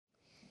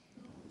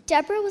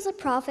Deborah was a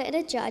prophet and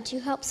a judge who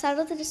helped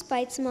settle the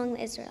disputes among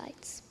the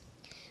Israelites.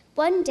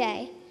 One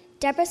day,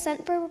 Deborah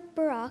sent for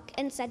Barak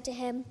and said to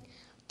him,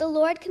 "The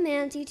Lord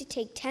commands you to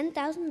take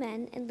 10,000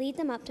 men and lead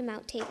them up to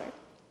Mount Tabor.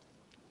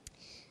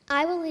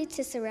 I will lead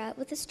Sisera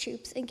with his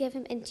troops and give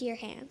him into your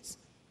hands."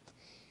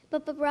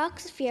 But Barak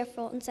was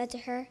fearful and said to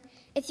her,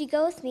 "If you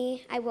go with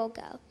me, I will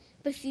go.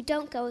 But if you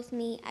don't go with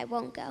me, I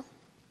won't go."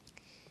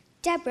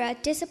 Deborah,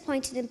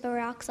 disappointed in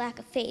Barak's lack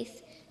of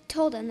faith,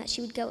 told him that she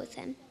would go with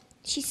him.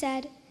 She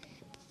said,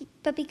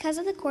 "But because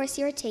of the course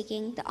you are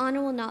taking, the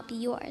honor will not be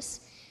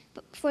yours,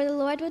 for the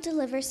Lord will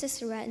deliver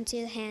Sisera into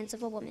the hands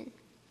of a woman."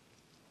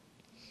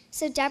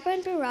 So Deborah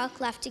and Barak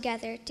left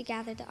together to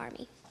gather the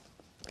army.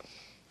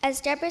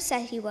 As Deborah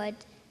said he would,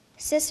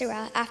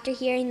 Sisera, after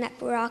hearing that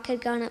Barak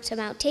had gone up to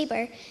Mount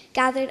Tabor,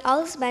 gathered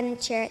all his men in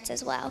chariots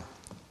as well.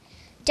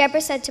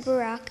 Deborah said to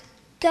Barak,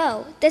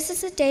 "Go, this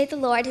is the day the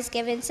Lord has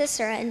given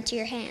Sisera into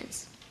your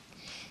hands."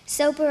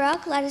 So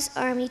Barak led his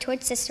army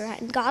toward Sisera,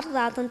 and God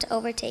allowed them to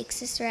overtake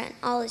Sisera and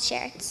all his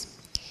chariots.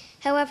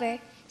 However,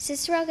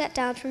 Sisera got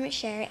down from his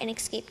chariot and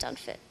escaped on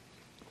foot.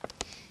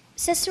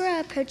 Sisera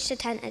approached the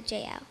tent of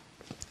Jael.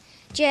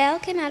 Jael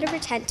came out of her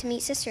tent to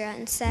meet Sisera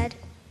and said,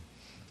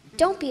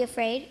 "Don't be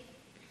afraid."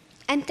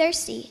 "I'm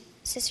thirsty,"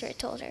 Sisera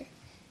told her,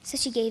 so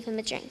she gave him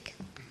a drink.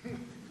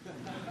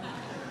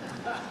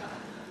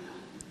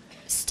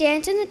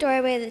 "Stand in the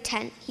doorway of the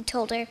tent," he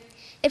told her.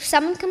 "If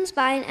someone comes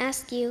by and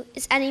asks you,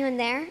 'Is anyone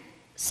there?'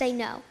 say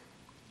no."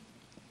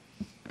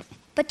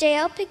 But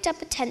Jael picked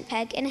up a tent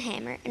peg and a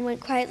hammer and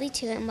went quietly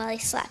to him while he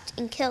slept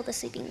and killed the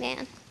sleeping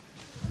man.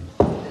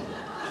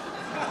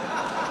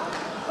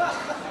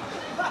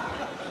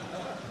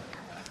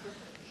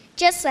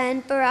 Just then,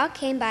 Barak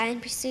came by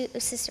in pursuit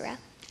of Sisera.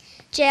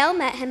 Jael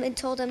met him and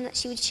told him that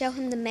she would show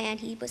him the man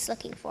he was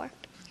looking for.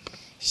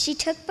 She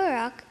took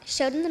Barak,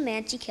 showed him the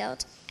man she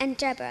killed, and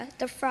Deborah,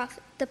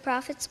 the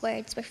prophet's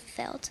words were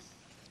fulfilled.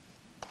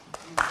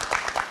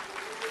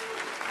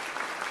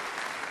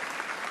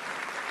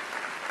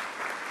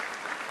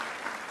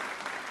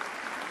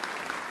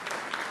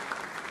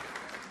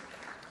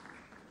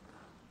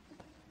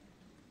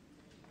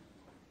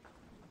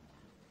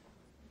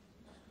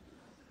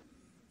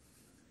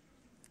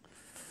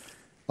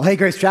 Well, hey,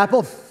 Grace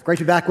Chapel. Great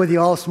to be back with you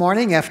all this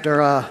morning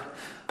after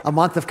a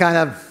month of kind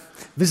of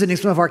visiting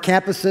some of our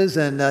campuses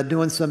and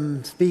doing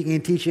some speaking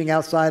and teaching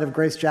outside of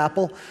Grace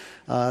Chapel.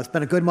 It's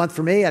been a good month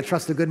for me. I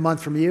trust a good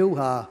month from you.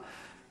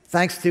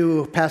 Thanks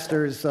to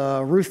Pastors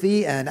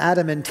Ruthie and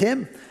Adam and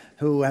Tim,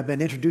 who have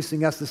been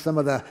introducing us to some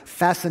of the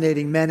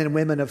fascinating men and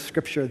women of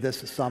Scripture this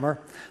summer.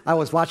 I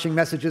was watching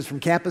messages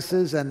from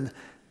campuses, and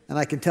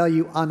I can tell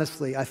you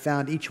honestly, I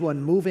found each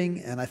one moving,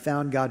 and I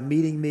found God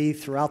meeting me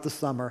throughout the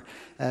summer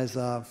as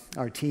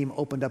our team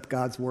opened up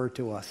God's Word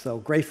to us. So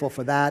grateful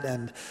for that,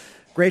 and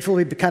grateful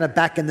to be kind of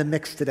back in the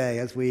mix today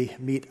as we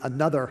meet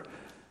another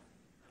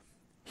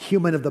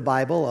human of the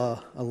Bible,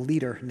 a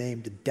leader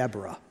named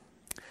Deborah.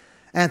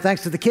 And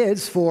thanks to the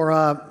kids for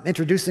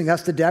introducing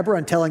us to Deborah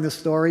and telling the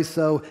story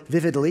so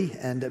vividly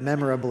and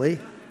memorably.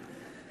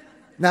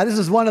 Now, this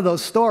is one of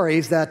those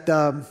stories that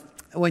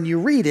when you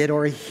read it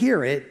or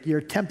hear it,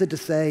 you're tempted to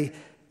say,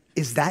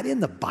 "Is that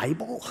in the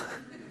Bible?"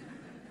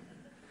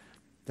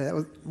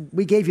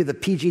 We gave you the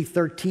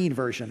PG-13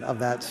 version of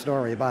that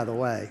story, by the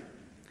way.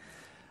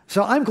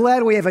 So I'm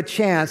glad we have a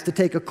chance to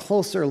take a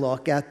closer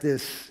look at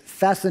this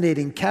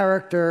fascinating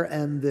character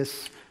and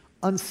this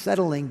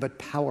unsettling but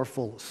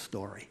powerful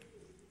story.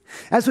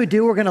 As we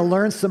do, we're going to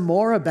learn some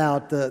more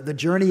about the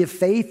journey of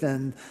faith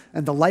and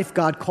the life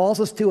God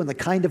calls us to and the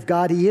kind of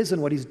God He is and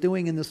what He's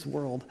doing in this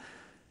world.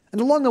 And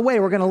along the way,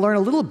 we're going to learn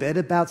a little bit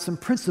about some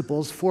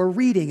principles for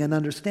reading and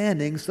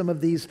understanding some of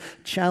these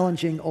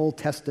challenging Old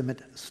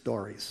Testament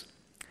stories.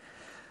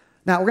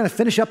 Now, we're going to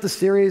finish up the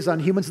series on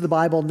Humans of the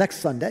Bible next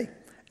Sunday,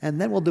 and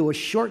then we'll do a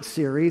short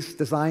series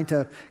designed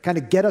to kind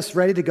of get us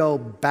ready to go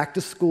back to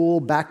school,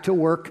 back to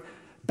work,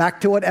 back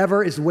to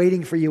whatever is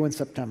waiting for you in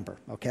September,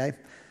 okay?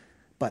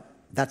 But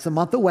that's a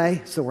month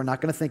away, so we're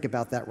not going to think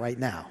about that right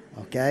now,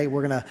 okay?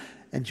 We're going to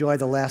enjoy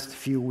the last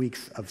few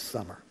weeks of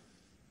summer.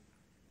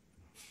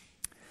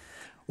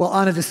 Well,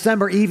 on a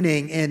December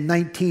evening in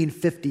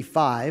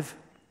 1955,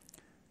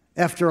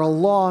 after a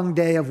long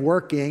day of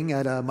working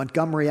at a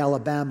Montgomery,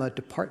 Alabama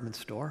department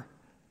store,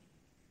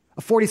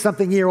 a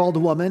 40-something-year-old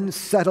woman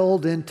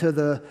settled into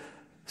the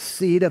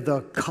seat of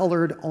the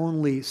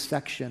colored-only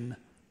section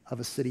of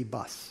a city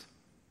bus.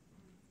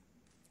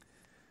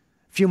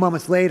 A few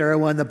moments later,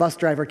 when the bus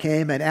driver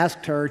came and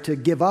asked her to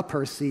give up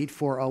her seat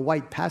for a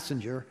white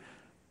passenger,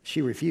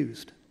 she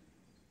refused.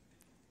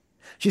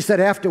 She said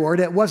afterward,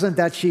 it wasn't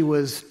that she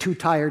was too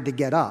tired to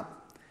get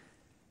up.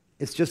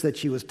 It's just that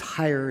she was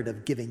tired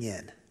of giving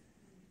in.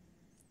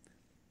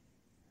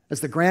 As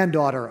the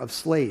granddaughter of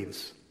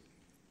slaves,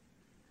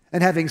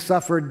 and having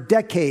suffered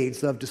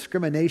decades of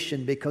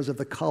discrimination because of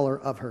the color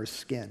of her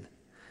skin,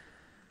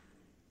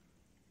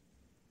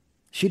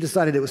 she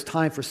decided it was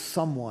time for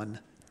someone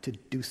to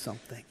do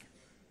something.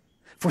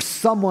 For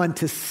someone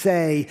to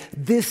say,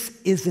 this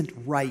isn't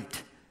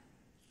right,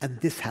 and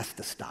this has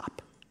to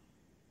stop.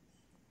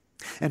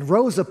 And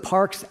Rosa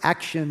Parks'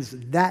 actions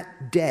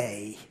that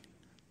day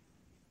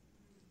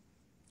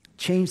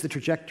changed the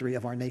trajectory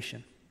of our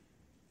nation.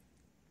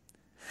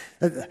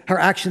 Her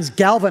actions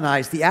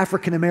galvanized the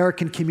African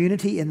American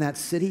community in that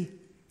city,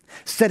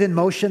 set in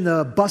motion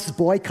the bus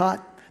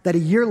boycott that a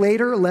year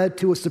later led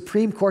to a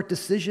Supreme Court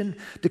decision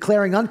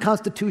declaring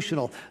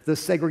unconstitutional the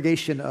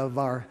segregation of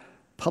our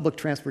public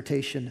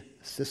transportation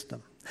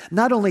system.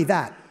 Not only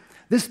that,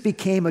 this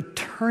became a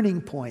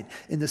turning point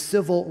in the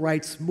civil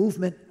rights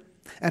movement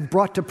and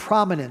brought to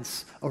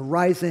prominence a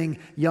rising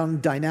young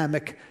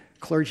dynamic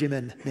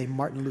clergyman named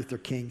Martin Luther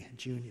King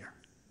Jr.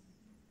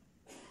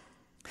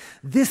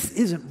 This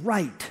isn't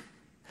right.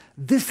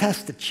 This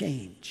has to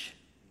change.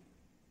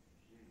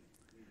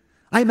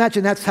 I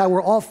imagine that's how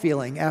we're all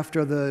feeling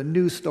after the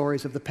news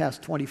stories of the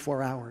past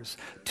 24 hours.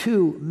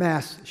 2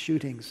 mass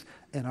shootings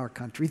in our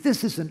country.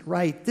 This isn't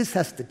right. This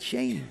has to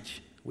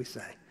change, we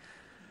say.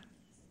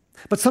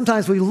 But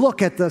sometimes we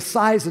look at the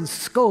size and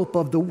scope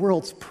of the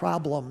world's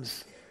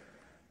problems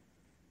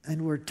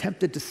and we're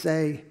tempted to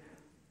say,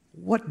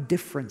 what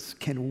difference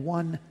can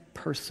one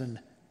person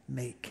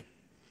make?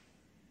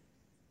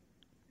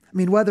 I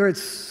mean, whether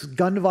it's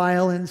gun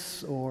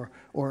violence or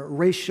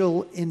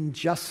racial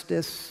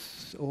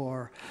injustice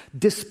or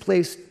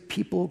displaced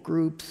people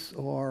groups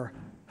or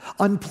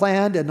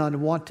unplanned and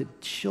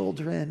unwanted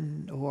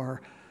children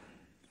or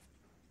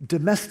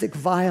domestic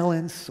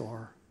violence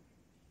or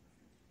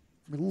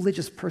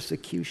religious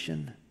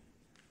persecution.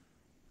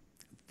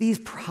 These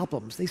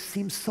problems, they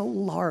seem so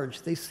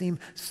large, they seem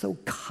so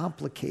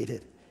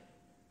complicated.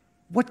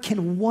 What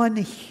can one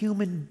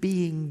human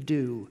being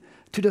do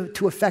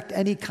to affect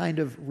any kind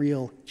of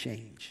real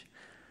change?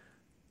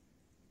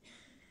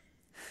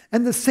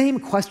 And the same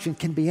question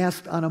can be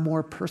asked on a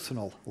more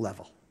personal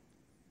level.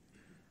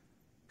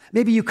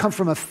 Maybe you come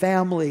from a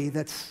family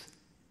that's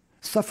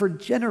suffered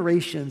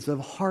generations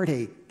of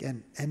heartache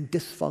and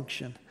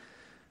dysfunction.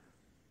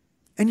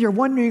 And you're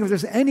wondering if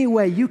there's any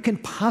way you can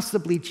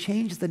possibly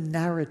change the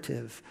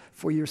narrative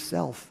for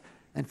yourself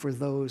and for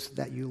those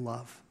that you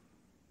love.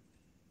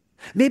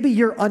 Maybe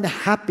you're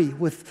unhappy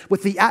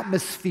with the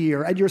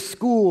atmosphere at your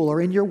school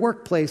or in your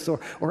workplace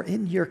or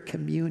in your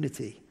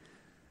community.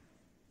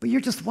 But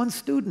you're just one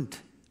student.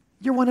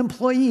 You're one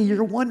employee.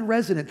 You're one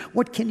resident.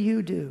 What can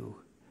you do?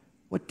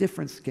 What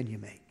difference can you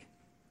make?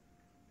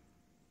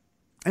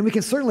 And we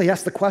can certainly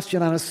ask the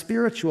question on a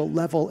spiritual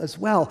level as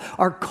well.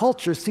 Our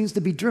culture seems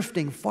to be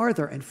drifting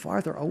farther and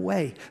farther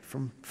away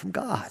from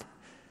God.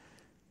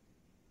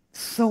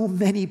 So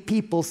many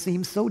people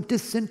seem so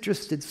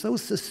disinterested, so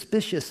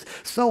suspicious,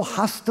 so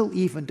hostile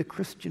even to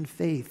Christian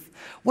faith.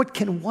 What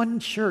can one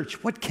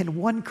church, what can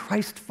one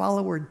Christ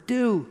follower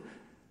do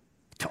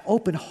to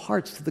open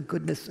hearts to the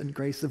goodness and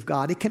grace of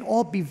God? It can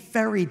all be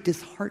very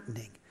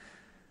disheartening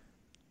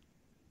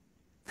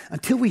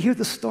until we hear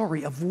the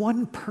story of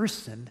one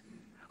person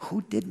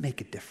who did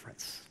make a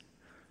difference.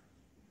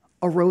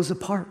 A Rosa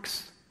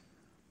Parks,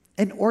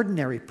 an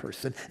ordinary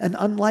person, an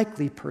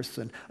unlikely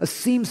person, a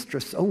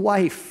seamstress, a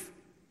wife,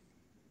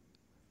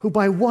 who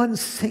by one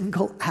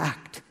single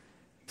act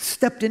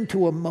stepped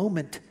into a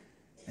moment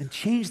and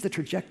changed the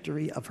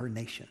trajectory of her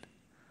nation.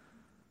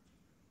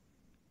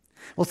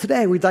 Well,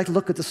 today we'd like to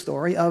look at the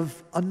story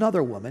of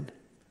another woman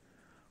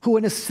who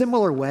in a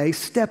similar way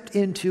stepped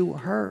into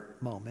her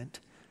moment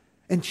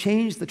and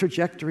changed the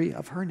trajectory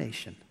of her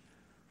nation.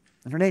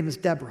 And her name is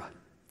Deborah.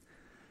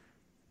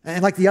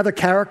 And like the other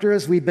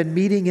characters we've been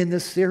meeting in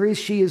this series,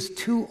 she is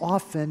too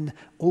often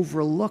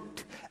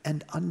overlooked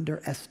and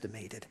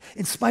underestimated,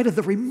 in spite of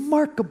the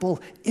remarkable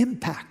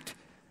impact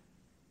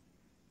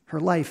her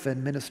life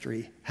and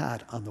ministry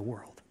had on the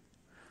world.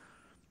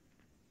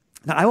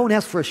 Now, I won't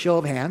ask for a show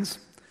of hands,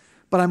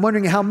 but I'm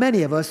wondering how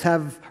many of us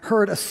have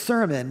heard a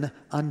sermon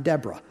on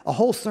Deborah, a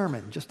whole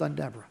sermon just on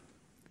Deborah.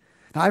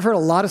 Now, I've heard a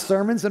lot of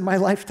sermons in my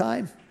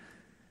lifetime.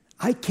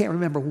 I can't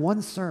remember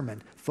one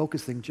sermon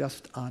focusing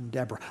just on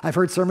Deborah. I've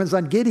heard sermons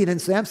on Gideon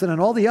and Samson and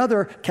all the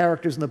other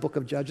characters in the book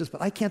of Judges,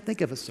 but I can't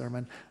think of a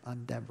sermon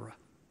on Deborah.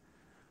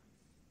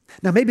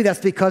 Now, maybe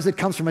that's because it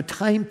comes from a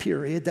time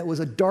period that was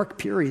a dark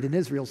period in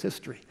Israel's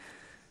history.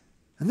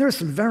 And there are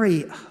some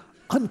very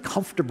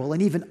uncomfortable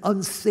and even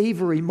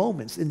unsavory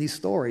moments in these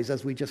stories,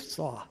 as we just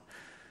saw.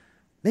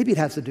 Maybe it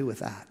has to do with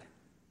that.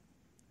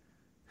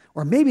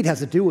 Or maybe it has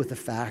to do with the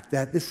fact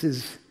that this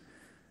is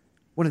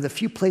one of the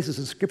few places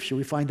in Scripture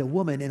we find a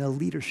woman in a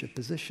leadership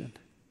position.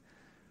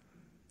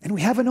 And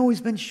we haven't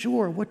always been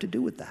sure what to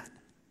do with that.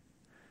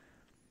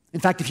 In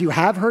fact, if you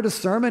have heard a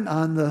sermon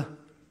on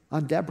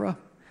Deborah,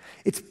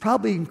 it's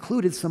probably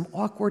included some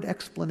awkward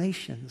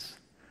explanations,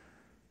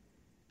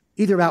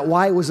 either about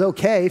why it was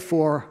okay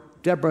for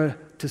Deborah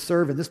to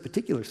serve in this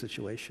particular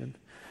situation,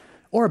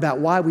 or about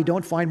why we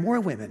don't find more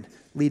women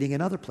leading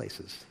in other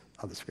places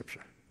of the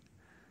Scripture.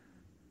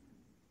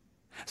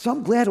 So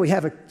I'm glad we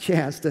have a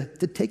chance to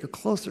take a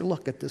closer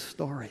look at this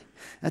story,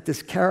 at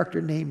this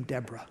character named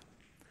Deborah,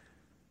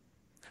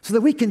 so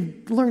that we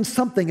can learn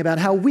something about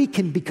how we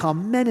can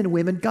become men and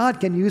women God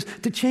can use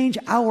to change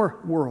our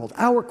world,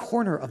 our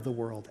corner of the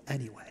world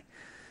anyway.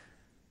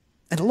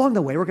 And along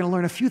the way, we're going to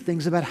learn a few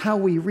things about how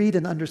we read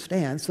and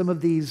understand some of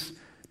these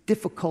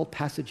difficult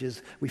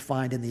passages we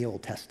find in the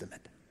Old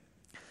Testament.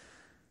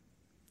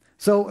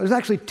 So there's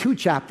actually 2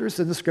 chapters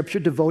in the scripture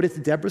devoted to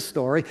Deborah's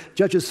story.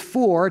 Judges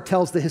 4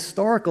 tells the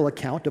historical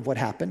account of what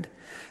happened.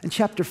 And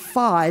chapter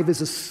 5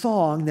 is a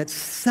song that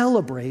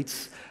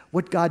celebrates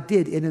what God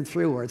did in and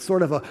through her. It's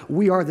sort of a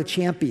we are the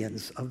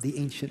champions of the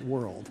ancient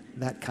world,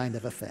 that kind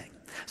of a thing.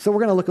 So we're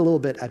going to look a little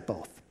bit at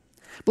both.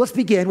 But let's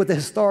begin with the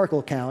historical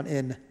account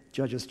in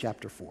Judges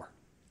chapter 4.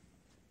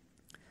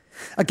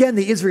 Again,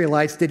 the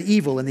Israelites did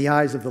evil in the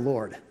eyes of the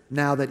Lord,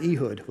 now that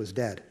Ehud was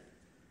dead.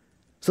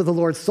 So the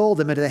Lord sold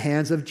them into the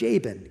hands of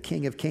Jabin,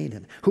 king of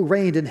Canaan, who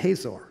reigned in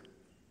Hazor.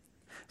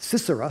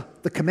 Sisera,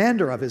 the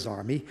commander of his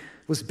army,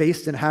 was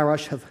based in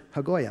Harash of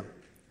Hagoyim.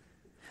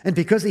 And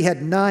because he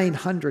had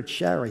 900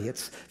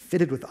 chariots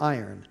fitted with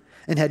iron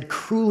and had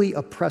cruelly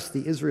oppressed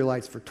the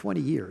Israelites for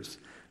 20 years,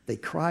 they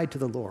cried to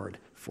the Lord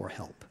for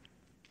help.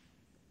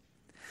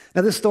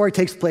 Now, this story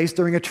takes place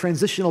during a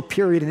transitional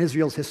period in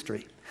Israel's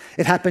history.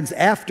 It happens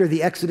after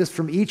the exodus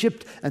from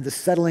Egypt and the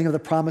settling of the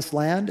Promised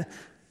Land,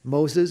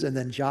 Moses and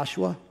then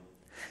Joshua.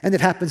 And it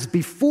happens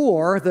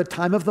before the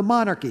time of the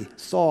monarchy,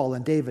 Saul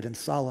and David and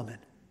Solomon.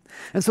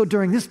 And so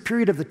during this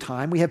period of the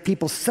time, we have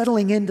people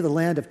settling into the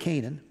land of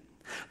Canaan.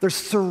 They're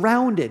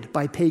surrounded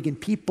by pagan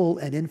people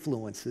and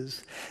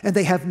influences, and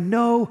they have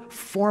no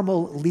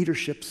formal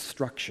leadership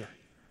structure.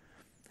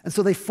 And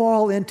so they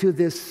fall into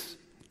this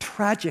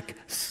tragic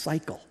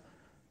cycle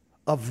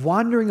of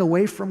wandering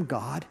away from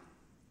God,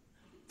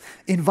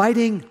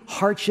 inviting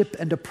hardship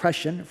and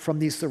oppression from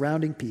these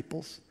surrounding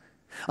peoples,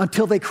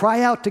 until they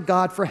cry out to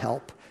God for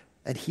help,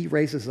 and he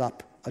raises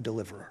up a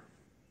deliverer.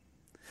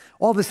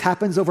 All this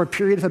happens over a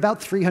period of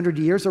about 300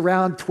 years,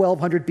 around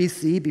 1200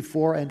 BC,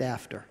 before and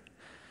after.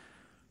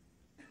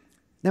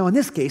 Now, in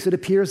this case, it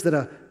appears that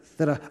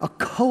a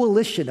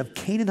coalition of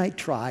Canaanite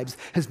tribes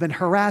has been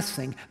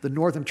harassing the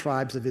northern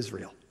tribes of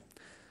Israel.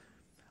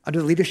 Under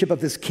the leadership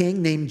of this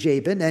king named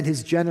Jabin and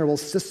his general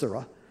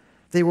Sisera,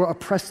 they were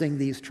oppressing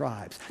these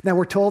tribes. Now,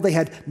 we're told they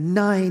had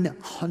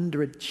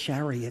 900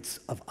 chariots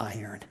of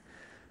iron.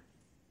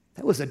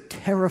 That was a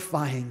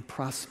terrifying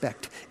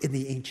prospect in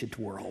the ancient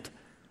world.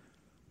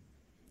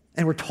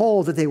 And we're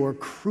told that they were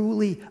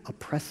cruelly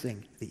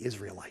oppressing the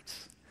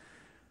Israelites.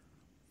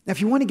 Now,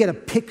 if you want to get a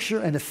picture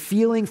and a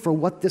feeling for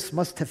what this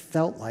must have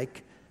felt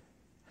like,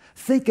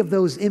 think of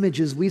those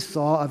images we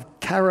saw of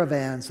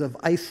caravans of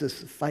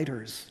ISIS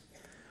fighters,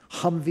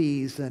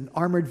 Humvees and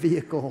armored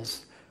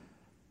vehicles,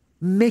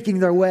 making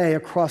their way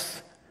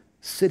across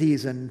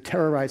cities and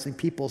terrorizing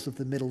peoples of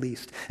the Middle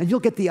East. And you'll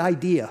get the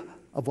idea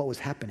of what was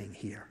happening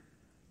here.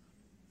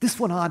 This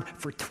went on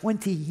for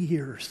 20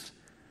 years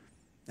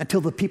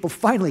until the people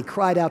finally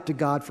cried out to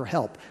God for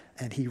help,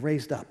 and he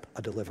raised up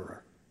a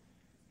deliverer.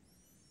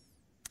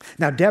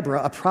 Now,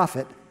 Deborah, a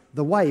prophet,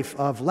 the wife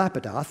of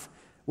Lapidoth,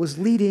 was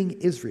leading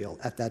Israel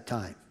at that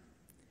time.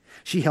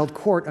 She held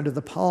court under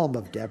the palm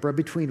of Deborah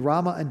between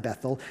Ramah and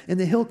Bethel in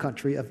the hill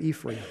country of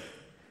Ephraim,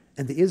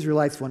 and the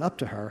Israelites went up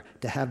to her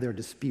to have their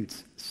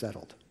disputes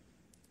settled.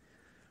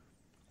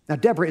 Now,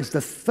 Deborah is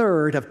the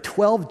third of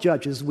 12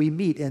 judges we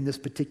meet in this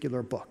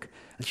particular book,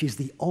 and she's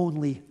the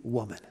only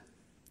woman.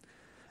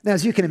 Now,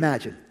 as you can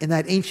imagine, in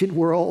that ancient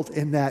world,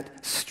 in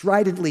that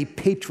stridently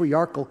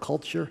patriarchal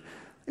culture,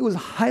 it was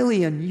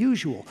highly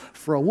unusual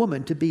for a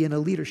woman to be in a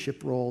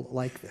leadership role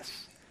like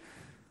this.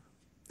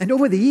 And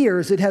over the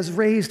years, it has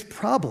raised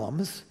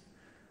problems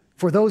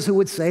for those who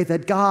would say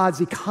that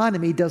God's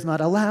economy does not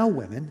allow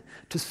women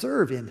to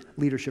serve in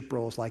leadership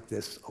roles like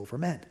this over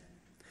men.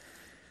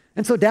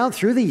 And so down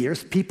through the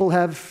years, people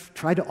have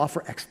tried to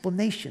offer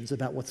explanations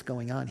about what's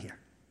going on here.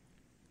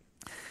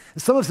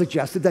 Some have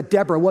suggested that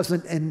Deborah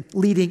wasn't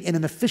leading in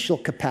an official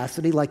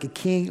capacity like a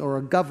king or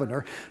a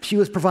governor. She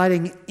was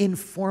providing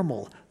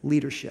informal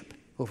leadership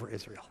over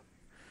Israel.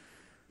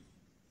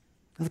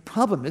 Now, the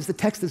problem is the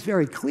text is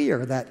very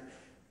clear that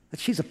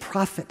she's a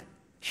prophet.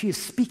 She is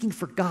speaking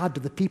for God to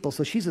the people,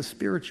 so she's a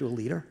spiritual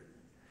leader.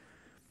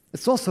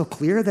 It's also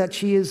clear that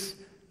she's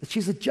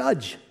a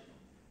judge,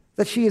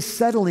 that she is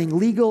settling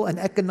legal and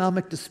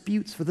economic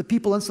disputes for the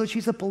people, and so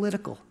she's a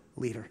political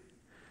leader.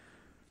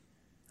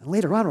 And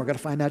later on, we're going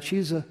to find out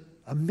she's a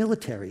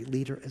military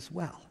leader as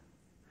well.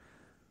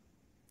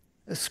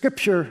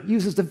 Scripture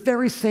uses the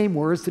very same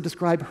words to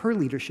describe her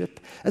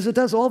leadership as it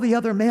does all the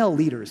other male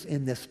leaders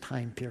in this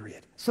time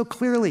period. So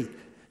clearly,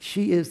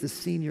 she is the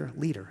senior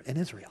leader in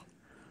Israel.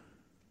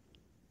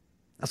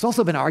 It's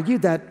also been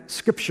argued that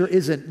Scripture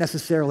isn't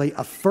necessarily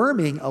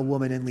affirming a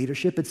woman in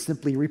leadership, it's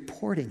simply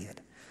reporting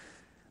it.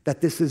 That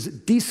this is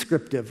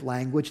descriptive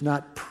language,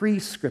 not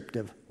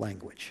prescriptive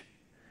language.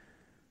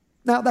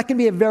 Now, that can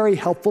be a very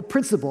helpful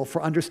principle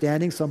for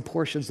understanding some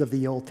portions of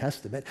the Old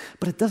Testament,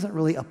 but it doesn't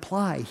really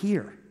apply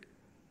here.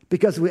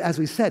 Because, as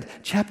we said,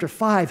 chapter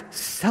 5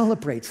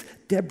 celebrates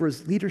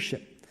Deborah's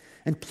leadership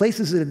and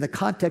places it in the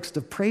context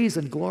of praise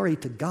and glory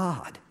to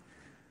God.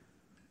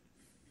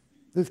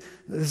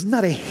 There's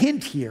not a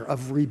hint here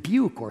of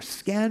rebuke or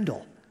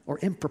scandal or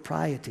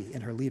impropriety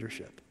in her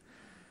leadership.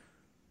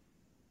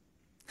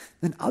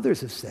 Then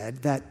others have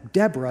said that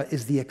Deborah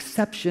is the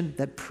exception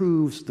that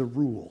proves the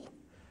rule.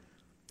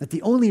 That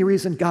the only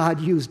reason God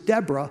used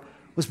Deborah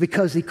was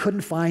because he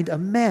couldn't find a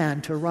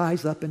man to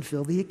rise up and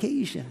fill the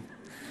occasion.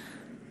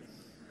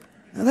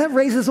 Now that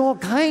raises all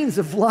kinds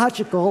of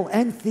logical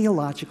and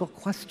theological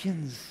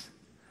questions.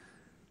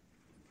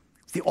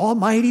 Is the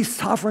almighty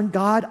sovereign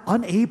God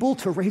unable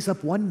to raise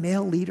up one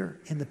male leader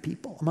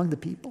among the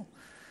people?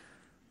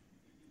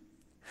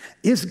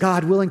 Is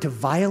God willing to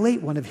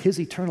violate one of his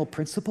eternal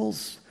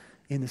principles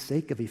in the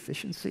sake of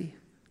efficiency?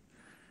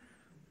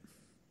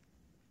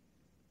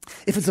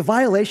 If it's a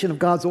violation of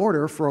God's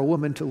order for a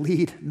woman to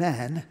lead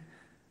men,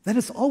 then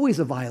it's always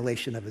a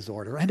violation of his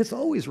order, and it's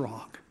always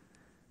wrong.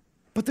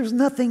 But there's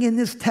nothing in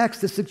this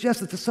text that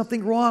suggests that there's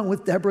something wrong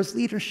with Deborah's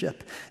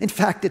leadership. In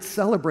fact, it's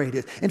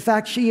celebrated. In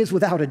fact, she is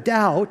without a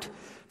doubt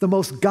the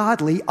most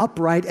godly,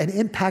 upright, and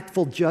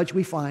impactful judge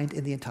we find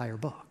in the entire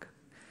book.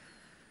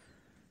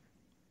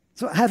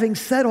 So having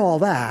said all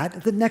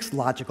that, the next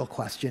logical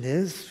question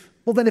is,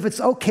 well, then if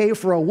it's okay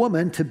for a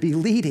woman to be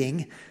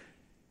leading,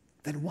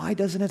 then why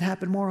doesn't it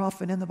happen more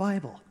often in the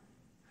Bible?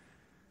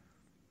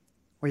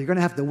 Well, you're going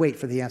to have to wait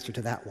for the answer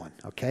to that one,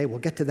 okay? We'll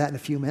get to that in a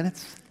few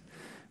minutes.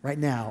 Right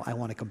now, I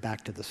want to come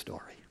back to the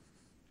story.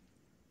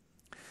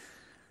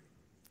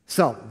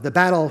 So, the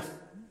battle,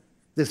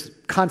 this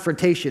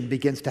confrontation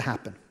begins to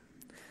happen.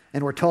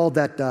 And we're told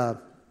that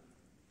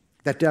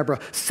Deborah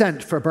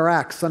sent for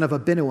Barak, son of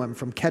Abinoam,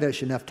 from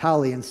Kedesh in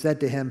Naphtali, and said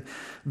to him,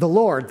 "The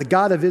Lord, the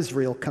God of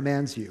Israel,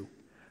 commands you.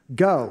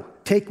 Go,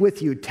 take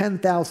with you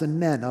 10,000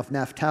 men of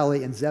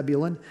Naphtali and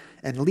Zebulun,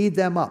 and lead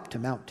them up to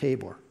Mount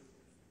Tabor.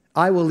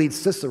 I will lead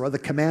Sisera, the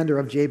commander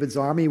of Jabin's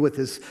army, with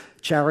his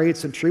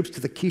chariots and troops to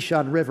the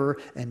Kishon River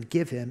and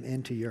give him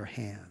into your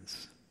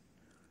hands."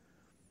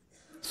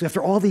 So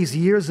after all these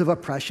years of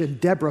oppression,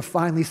 Deborah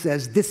finally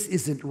says, this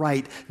isn't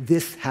right.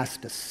 This has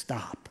to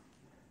stop.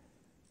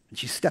 And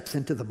she steps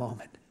into the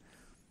moment.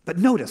 But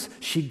notice,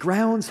 she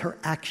grounds her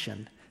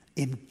action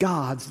in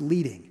God's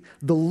leading.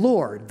 The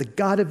Lord, the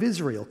God of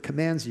Israel,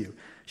 commands you,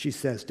 she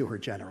says to her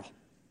general.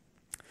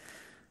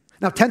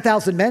 Now,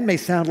 10,000 men may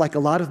sound like a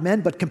lot of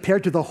men, but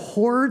compared to the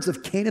hordes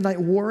of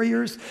Canaanite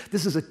warriors,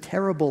 this is a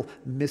terrible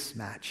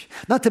mismatch.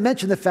 Not to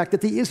mention the fact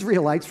that the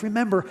Israelites,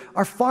 remember,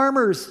 are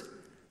farmers.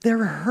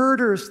 They're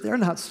herders. They're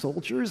not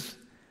soldiers.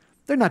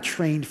 They're not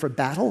trained for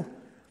battle.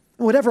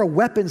 And whatever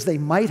weapons they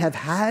might have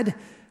had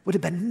would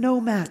have been no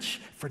match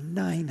for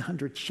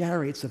 900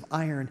 chariots of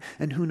iron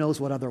and who knows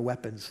what other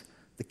weapons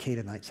the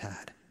Canaanites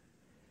had.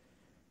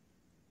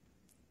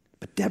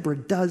 But Deborah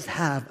does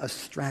have a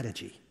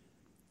strategy.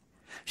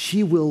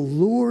 She will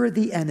lure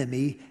the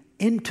enemy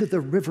into the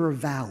river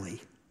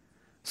valley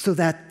so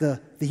that the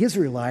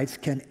Israelites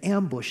can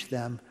ambush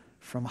them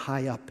from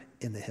high up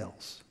in the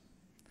hills.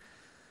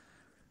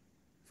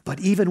 But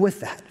even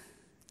with that,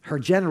 her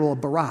general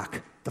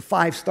Barak, the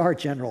 5-star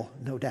general,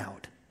 no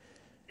doubt,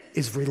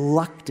 is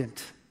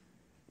reluctant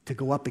to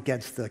go up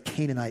against the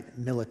Canaanite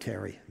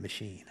military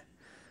machine.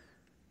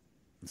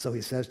 And so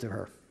he says to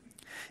her,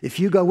 "If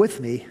you go with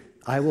me,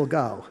 I will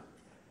go.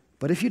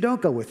 But if you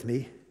don't go with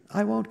me,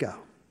 I won't go."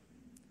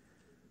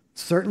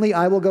 "Certainly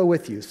I will go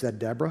with you," said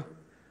Deborah.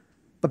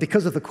 "But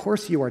because of the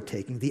course you are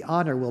taking, the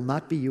honor will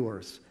not be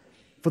yours.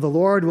 For the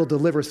Lord will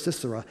deliver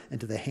Sisera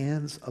into the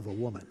hands of a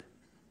woman."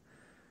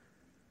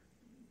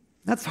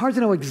 That's hard to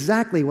know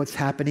exactly what's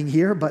happening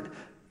here, but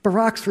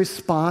Barak's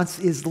response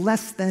is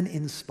less than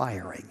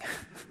inspiring.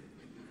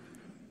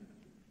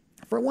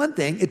 For one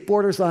thing, it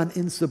borders on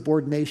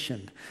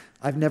insubordination.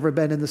 I've never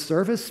been in the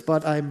service,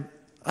 but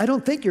I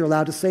don't think you're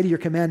allowed to say to your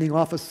commanding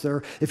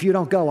officer, "If you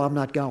don't go, I'm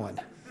not going."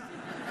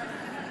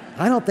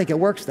 I don't think it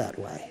works that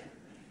way.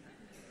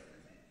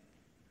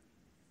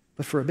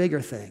 But for a bigger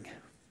thing,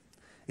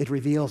 it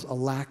reveals a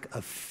lack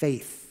of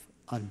faith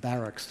on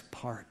Barak's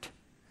part.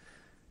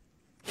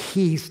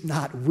 He's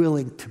not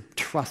willing to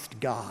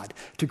trust God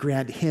to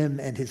grant him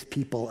and his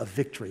people a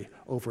victory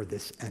over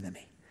this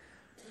enemy.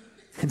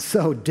 And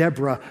so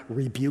Deborah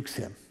rebukes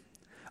him,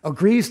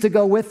 agrees to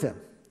go with him,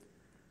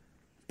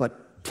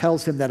 but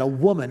tells him that a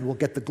woman will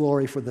get the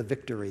glory for the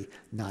victory,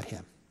 not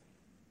him.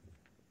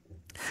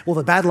 Well,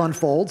 the battle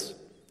unfolds,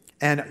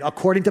 and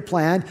according to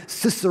plan,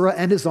 Sisera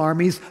and his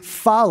armies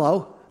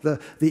follow the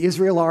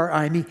Israel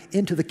army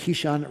into the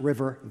Kishon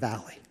River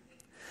Valley.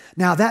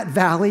 Now, that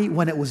valley,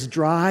 when it was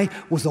dry,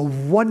 was a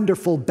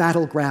wonderful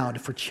battleground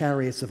for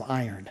chariots of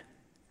iron.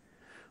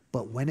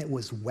 But when it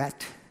was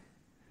wet,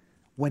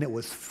 when it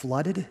was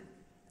flooded,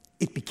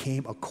 it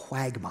became a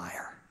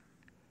quagmire.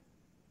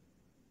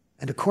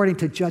 And according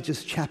to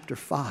Judges chapter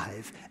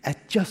 5,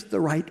 at just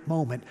the right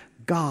moment,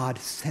 God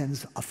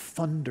sends a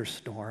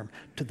thunderstorm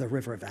to the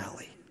river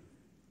valley.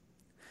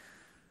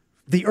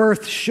 The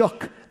earth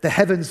shook, the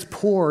heavens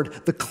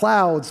poured, the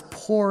clouds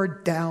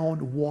poured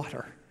down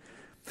water.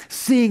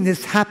 Seeing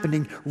this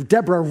happening,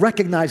 Deborah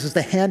recognizes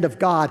the hand of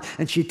God,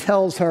 and she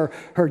tells her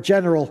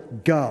general,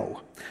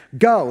 "Go."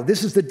 Go,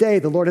 this is the day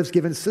the Lord has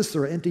given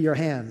Sisera into your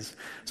hands.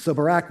 So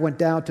Barak went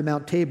down to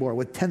Mount Tabor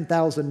with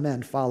 10,000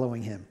 men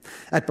following him.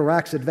 At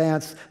Barak's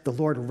advance, the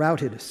Lord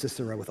routed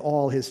Sisera with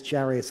all his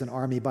chariots and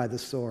army by the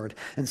sword.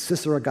 And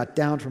Sisera got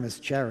down from his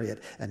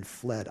chariot and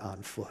fled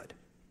on foot.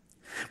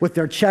 With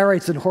their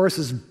chariots and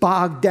horses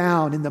bogged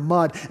down in the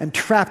mud and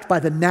trapped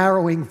by the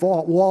narrowing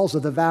walls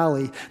of the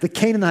valley, the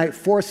Canaanite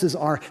forces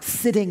are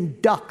sitting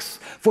ducks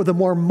for the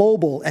more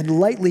mobile and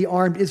lightly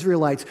armed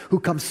Israelites who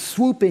come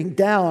swooping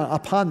down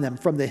upon them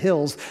from the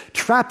hills,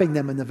 trapping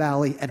them in the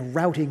valley and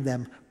routing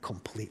them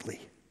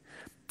completely.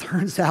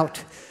 Turns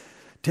out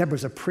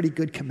Deborah's a pretty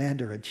good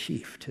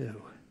commander-in-chief,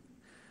 too.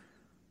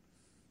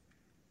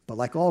 But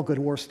like all good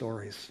war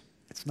stories,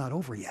 it's not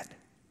over yet.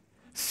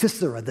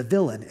 Sisera, the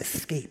villain,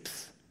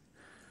 escapes.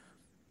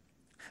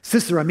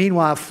 Sisera,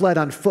 meanwhile, fled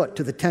on foot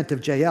to the tent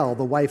of Jael,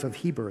 the wife of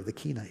Heber, the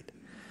Kenite.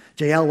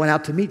 Jael went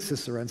out to meet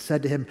Sisera and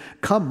said to him,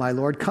 "Come, my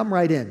lord, come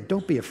right in.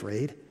 Don't be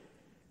afraid."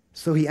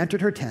 So he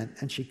entered her tent,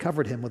 and she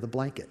covered him with a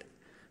blanket,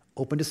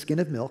 opened a skin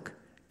of milk,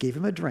 gave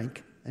him a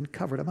drink, and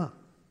covered him up.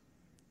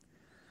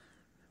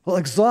 Well,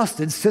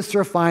 exhausted,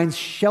 Sisera finds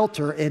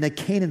shelter in a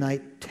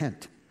Canaanite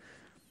tent.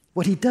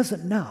 What he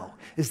doesn't know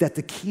is that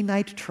the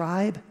Kenite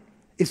tribe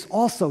is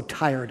also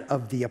tired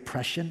of the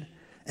oppression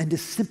and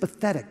is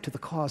sympathetic to the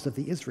cause of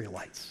the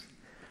Israelites.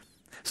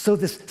 So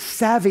this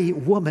savvy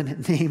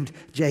woman named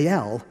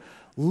Jael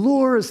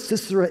lures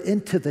Sisera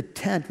into the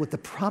tent with the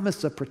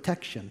promise of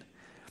protection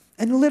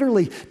and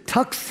literally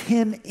tucks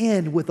him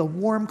in with a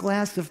warm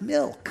glass of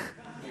milk.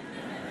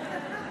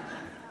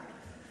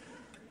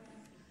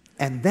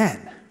 And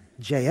then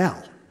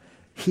Jael,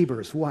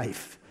 Heber's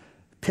wife,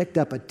 picked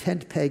up a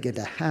tent peg and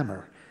a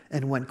hammer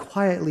and went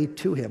quietly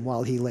to him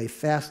while he lay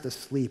fast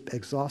asleep,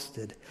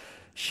 exhausted.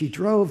 She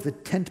drove the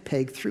tent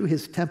peg through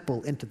his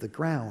temple into the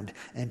ground,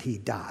 and he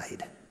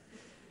died.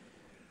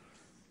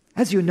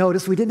 As you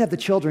notice, we didn't have the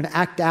children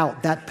act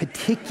out that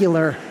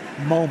particular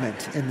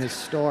moment in this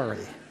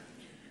story.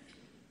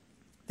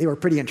 They were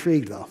pretty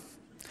intrigued, though.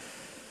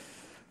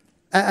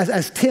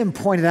 As Tim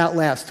pointed out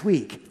last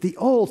week, the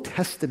Old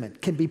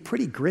Testament can be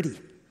pretty gritty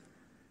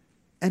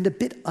and a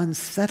bit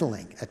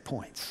unsettling at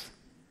points.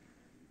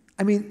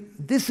 I mean,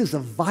 this is a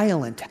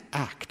violent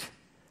act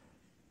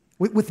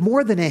with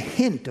more than a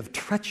hint of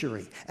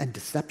treachery and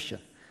deception.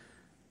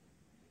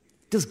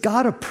 Does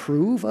God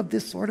approve of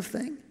this sort of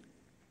thing?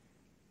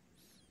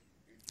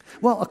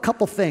 Well, a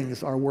couple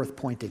things are worth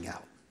pointing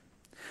out.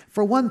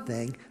 For one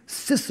thing,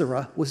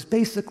 Sisera was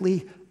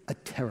basically a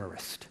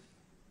terrorist.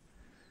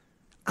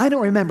 I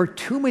don't remember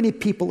too many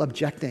people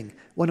objecting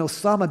when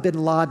Osama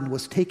bin Laden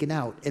was taken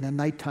out in a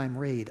nighttime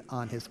raid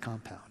on his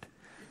compound.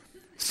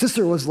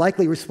 Sisera was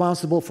likely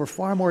responsible for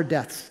far more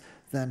deaths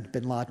than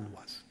bin Laden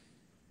was.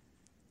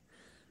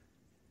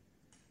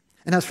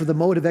 And as for the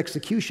mode of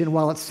execution,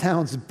 while it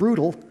sounds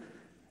brutal,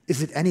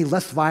 is it any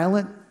less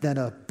violent than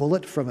a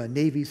bullet from a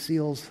Navy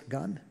SEAL's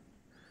gun?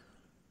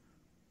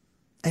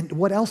 And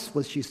what else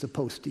was she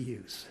supposed to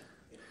use?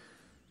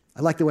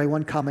 I like the way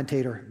one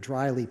commentator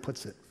dryly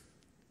puts it.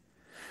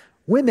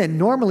 Women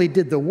normally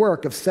did the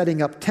work of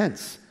setting up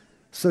tents,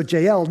 so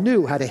Jael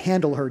knew how to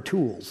handle her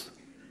tools.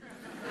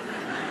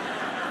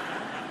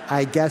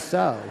 I guess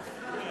so.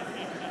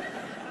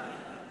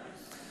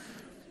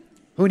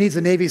 Who needs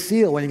a Navy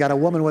SEAL when you got a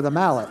woman with a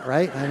mallet,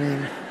 right? I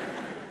mean,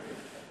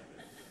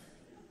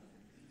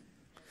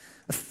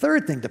 a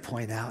third thing to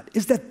point out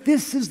is that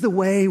this is the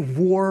way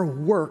war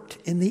worked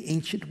in the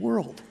ancient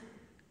world.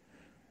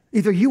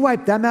 Either you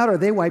wiped them out or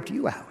they wiped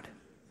you out.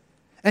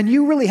 And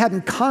you really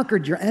hadn't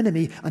conquered your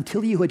enemy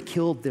until you had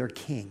killed their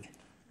king.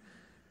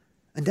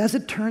 And as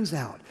it turns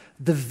out,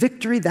 the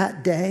victory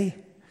that day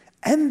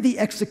and the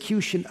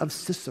execution of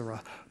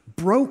Sisera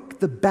broke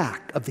the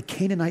back of the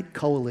Canaanite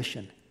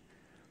coalition.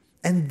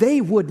 And they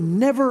would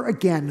never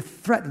again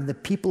threaten the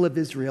people of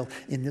Israel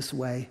in this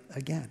way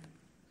again.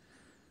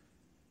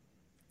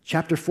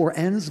 Chapter 4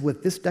 ends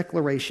with this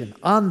declaration: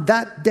 on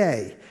that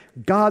day,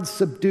 God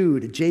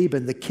subdued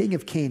Jabin, the king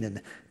of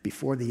Canaan,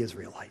 before the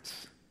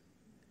Israelites.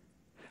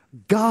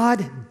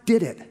 God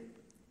did it.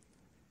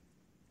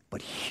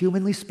 But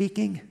humanly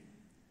speaking,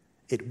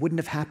 it wouldn't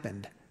have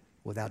happened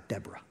without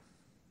Deborah.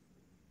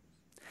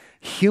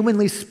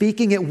 Humanly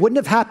speaking, it wouldn't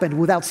have happened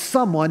without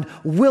someone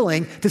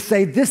willing to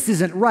say, this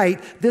isn't right,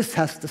 this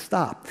has to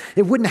stop.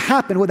 It wouldn't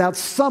happen without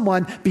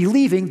someone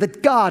believing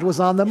that God was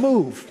on the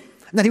move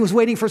and that he was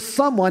waiting for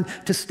someone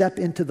to step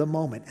into the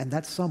moment, and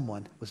that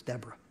someone was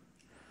Deborah.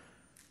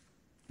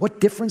 What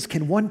difference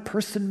can one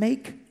person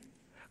make?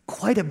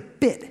 Quite a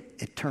bit,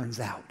 it turns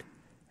out,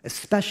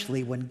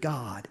 especially when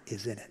God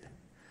is in it.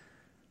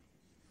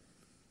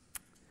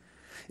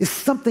 Is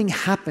something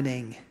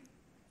happening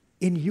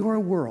in your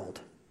world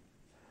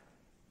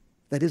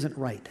that isn't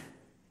right,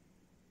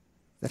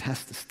 that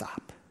has to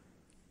stop?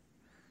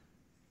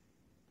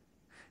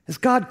 Is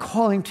God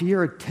calling to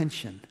your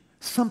attention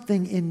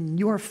something in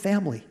your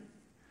family,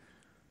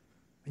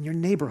 in your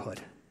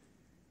neighborhood,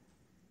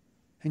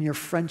 in your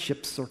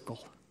friendship circle,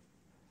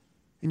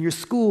 in your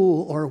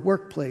school or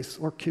workplace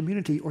or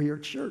community or your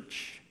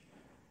church?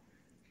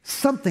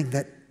 something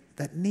that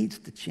needs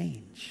to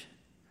change?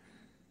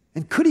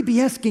 And could he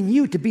be asking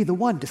you to be the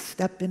one to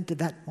step into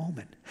that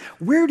moment?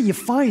 Where do you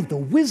find the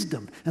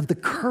wisdom and the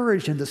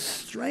courage and the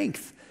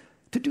strength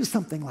to do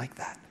something like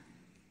that?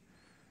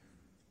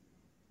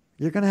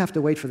 You're going to have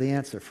to wait for the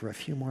answer for a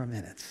few more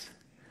minutes.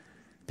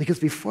 Because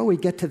before we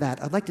get to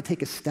that, I'd like to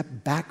take a step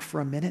back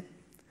for a minute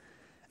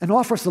and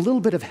offer us a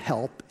little bit of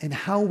help in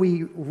how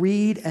we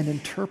read and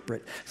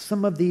interpret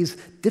some of these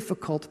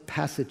difficult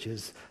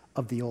passages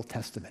of the Old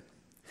Testament.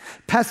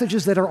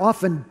 Passages that are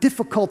often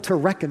difficult to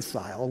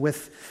reconcile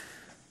with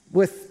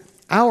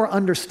our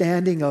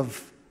understanding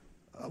of,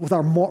 with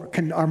our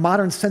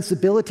modern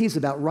sensibilities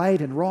about right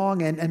and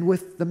wrong, and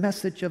with the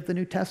message of the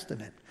New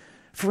Testament.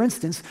 For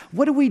instance,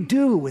 what do we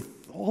do with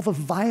all the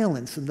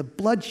violence and the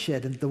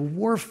bloodshed and the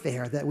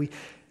warfare that we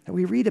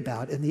read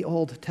about in the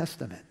Old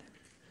Testament?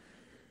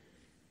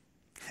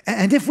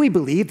 And if we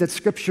believe that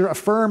Scripture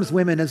affirms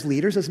women as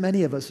leaders, as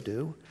many of us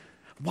do,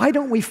 why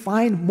don't we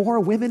find more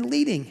women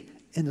leading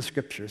in the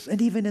Scriptures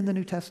and even in the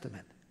New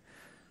Testament?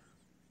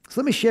 So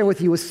let me share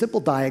with you a simple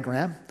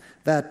diagram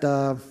that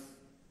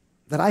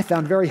I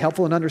found very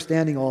helpful in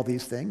understanding all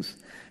these things.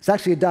 It's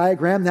actually a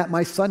diagram that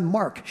my son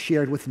Mark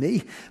shared with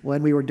me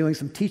when we were doing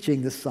some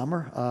teaching this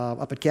summer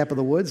up at Camp of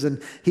the Woods,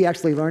 and he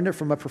actually learned it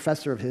from a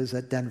professor of his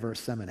at Denver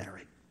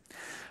Seminary.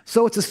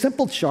 So it's a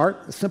simple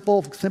chart, a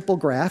simple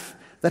graph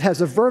that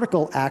has a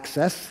vertical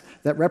axis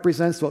that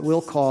represents what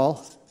we'll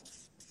call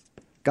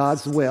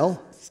God's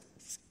will,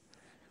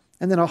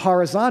 and then a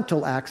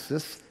horizontal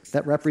axis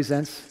that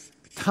represents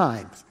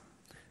time.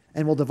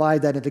 And we'll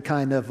divide that into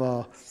kind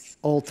of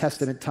Old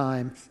Testament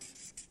time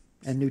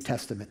and New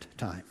Testament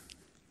time.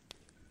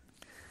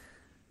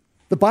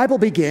 The Bible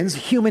begins,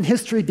 human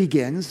history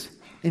begins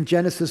in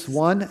Genesis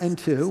 1 and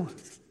 2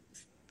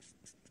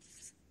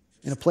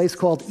 in a place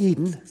called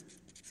Eden,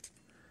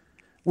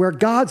 where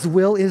God's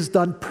will is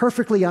done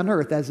perfectly on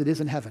earth as it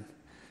is in heaven.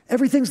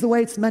 Everything's the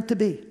way it's meant to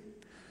be.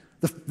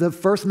 The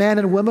first man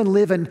and woman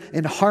live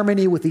in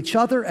harmony with each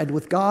other and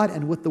with God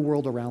and with the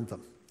world around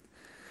them.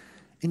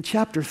 In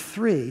chapter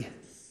 3,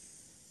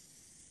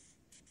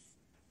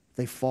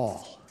 they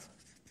fall.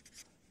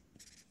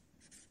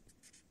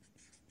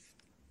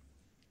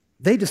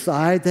 They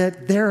decide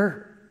that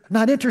they're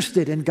not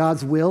interested in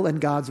God's will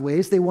and God's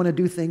ways. They want to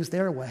do things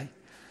their way.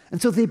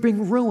 And so they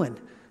bring ruin,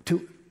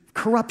 to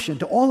corruption,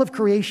 to all of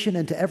creation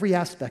and to every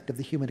aspect of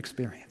the human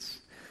experience.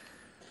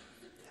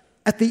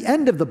 At the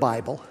end of the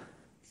Bible,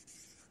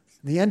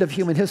 the end of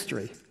human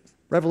history,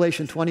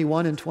 Revelation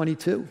 21 and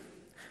 22,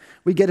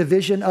 we get a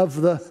vision of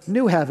the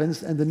new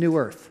heavens and the new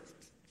earth.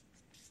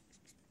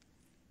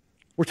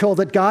 We're told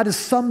that God is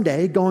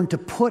someday going to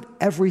put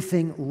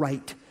everything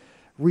right,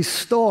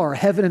 restore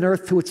heaven and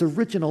earth to its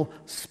original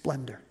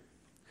splendor.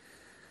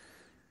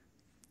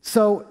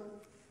 So,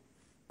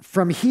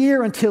 from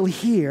here until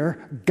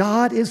here,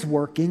 God is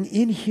working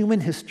in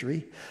human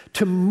history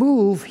to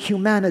move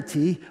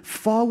humanity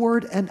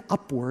forward and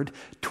upward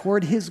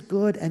toward his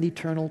good and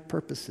eternal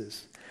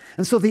purposes.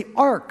 And so the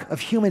arc of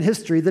human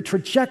history, the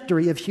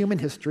trajectory of human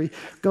history,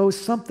 goes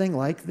something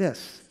like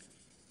this.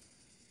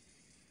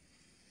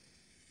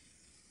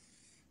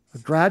 A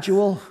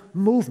gradual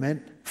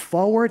movement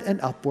forward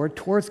and upward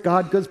towards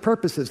God's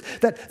purposes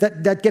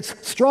that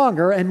gets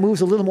stronger and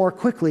moves a little more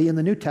quickly in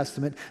the New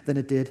Testament than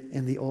it did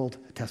in the Old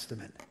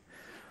Testament.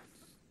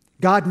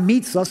 God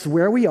meets us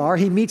where we are.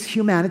 He meets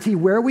humanity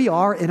where we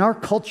are in our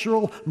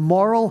cultural,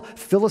 moral,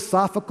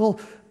 philosophical,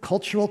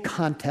 cultural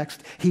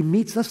context. He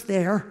meets us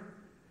there,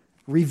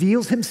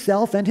 reveals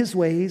himself and his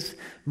ways,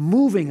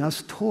 moving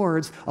us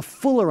towards a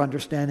fuller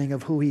understanding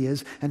of who he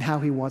is and how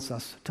he wants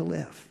us to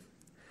live.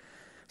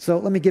 So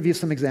let me give you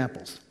some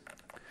examples.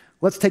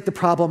 Let's take the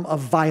problem of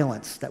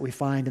violence that we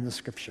find in the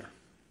Scripture.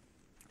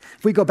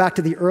 If we go back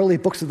to the early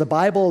books of the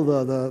Bible,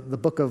 the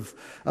book of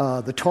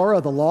the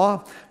Torah, the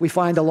law, we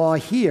find a law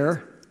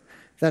here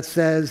that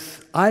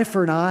says, eye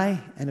for an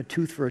eye and a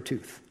tooth for a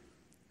tooth.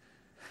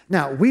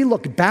 Now, we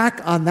look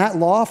back on that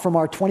law from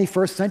our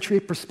 21st century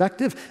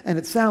perspective, and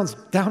it sounds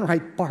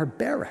downright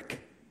barbaric.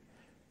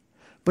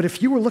 But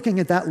if you were looking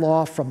at that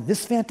law from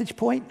this vantage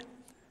point,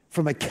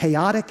 from a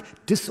chaotic,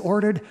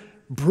 disordered,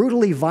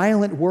 brutally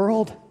violent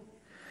world,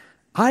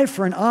 eye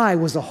for an eye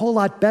was a whole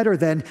lot better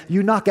than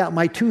you knock out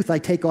my tooth, I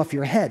take off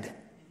your head.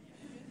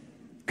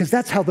 Because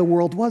that's how the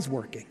world was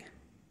working.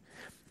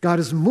 God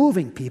is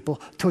moving people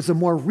towards a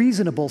more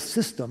reasonable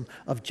system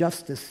of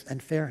justice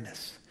and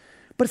fairness.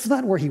 But it's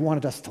not where he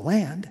wanted us to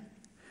land.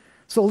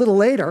 So a little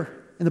later,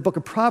 in the book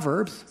of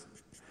Proverbs,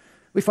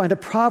 we find a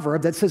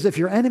proverb that says, if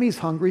your enemy's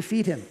hungry,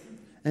 feed him.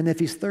 And if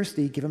he's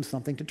thirsty, give him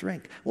something to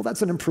drink. Well,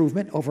 that's an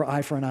improvement over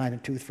eye for an eye and a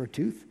tooth for a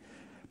tooth.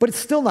 But it's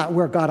still not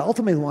where God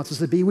ultimately wants us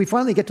to be. We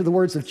finally get to the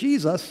words of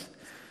Jesus,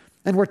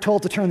 and we're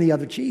told to turn the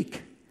other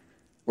cheek.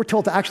 We're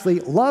told to actually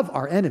love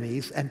our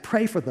enemies and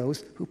pray for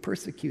those who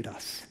persecute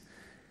us.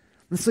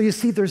 And so you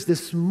see there's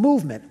this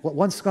movement, what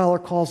one scholar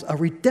calls a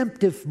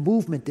redemptive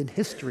movement in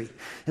history,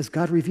 as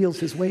God reveals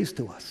his ways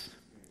to us.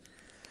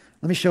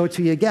 Let me show it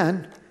to you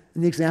again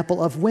in the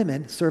example of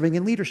women serving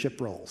in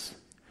leadership roles.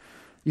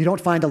 You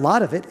don't find a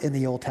lot of it in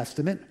the Old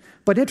Testament,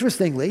 but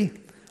interestingly,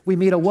 we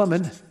meet a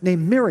woman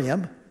named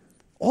Miriam,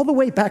 all the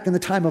way back in the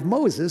time of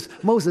Moses,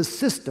 Moses'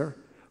 sister,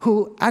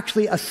 who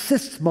actually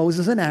assists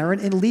Moses and Aaron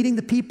in leading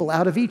the people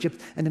out of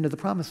Egypt and into the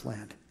Promised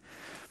Land.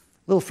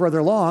 A little further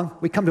along,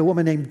 we come to a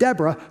woman named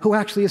Deborah, who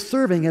actually is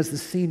serving as the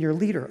senior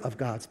leader of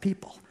God's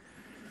people.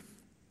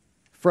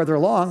 Further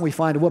along, we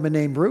find a woman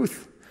named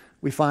Ruth.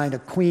 We find a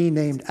queen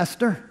named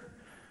Esther,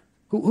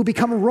 who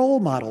become role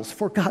models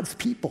for God's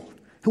people,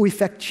 who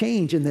effect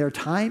change in their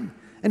time,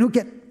 and who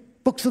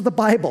get books of the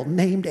Bible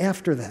named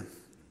after them.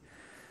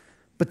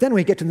 But then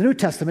we get to the New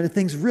Testament and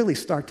things really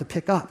start to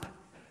pick up.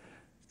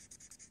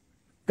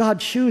 God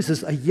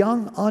chooses a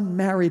young,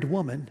 unmarried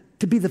woman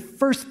to be the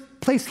first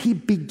place he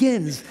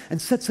begins and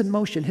sets in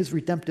motion his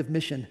redemptive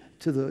mission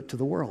to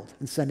the world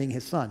in sending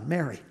his son,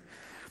 Mary.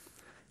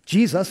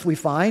 Jesus, we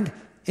find,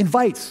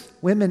 invites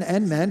women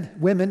and men,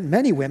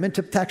 many women,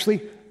 to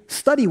actually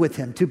study with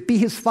him, to be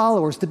his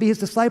followers, to be his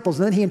disciples,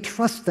 and then he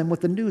entrusts them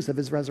with the news of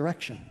his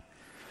resurrection.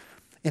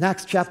 In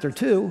Acts chapter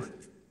 2,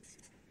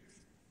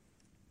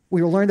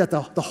 we will learn that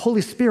the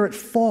Holy Spirit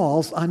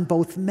falls on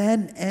both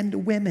men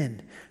and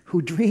women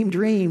who dream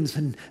dreams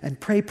and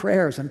pray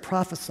prayers and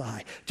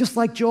prophesy, just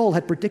like Joel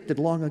had predicted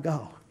long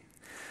ago.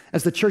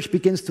 As the church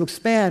begins to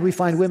expand, we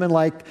find women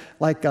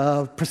like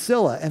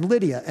Priscilla and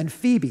Lydia and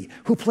Phoebe,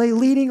 who play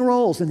leading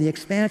roles in the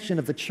expansion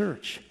of the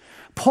church.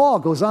 Paul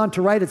goes on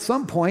to write at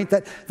some point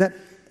that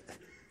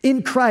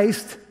in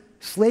Christ,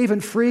 slave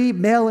and free,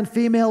 male and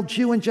female,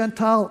 Jew and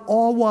Gentile,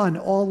 all one,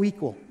 all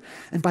equal.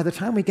 And by the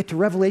time we get to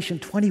Revelation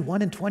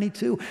 21 and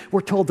 22,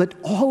 we're told that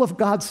all of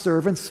God's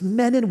servants,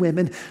 men and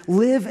women,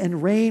 live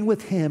and reign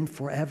with him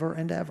forever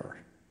and ever.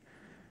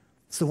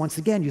 So once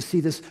again, you see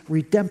this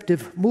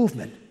redemptive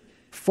movement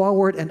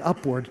forward and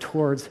upward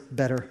towards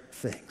better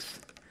things.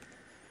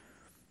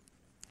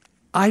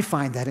 I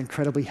find that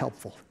incredibly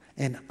helpful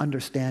in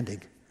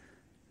understanding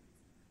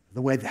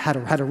the way how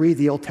to read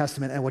the Old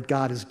Testament and what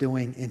God is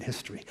doing in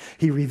history.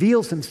 He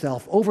reveals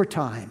himself over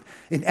time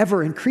in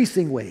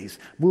ever-increasing ways,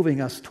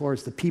 moving us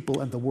towards the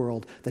people and the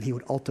world that he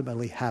would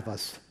ultimately have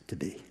us to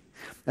be.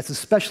 That's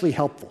especially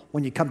helpful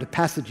when you come to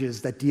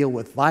passages that deal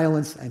with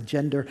violence and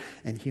gender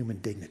and human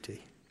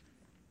dignity.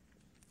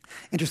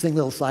 Interesting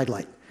little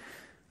sidelight.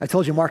 I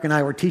told you Mark and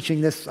I were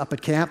teaching this up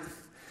at camp.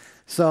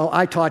 So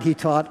I taught, he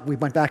taught, we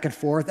went back and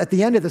forth. At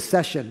the end of the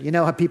session, you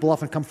know how people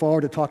often come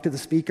forward to talk to the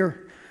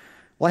speaker?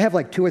 Well, I have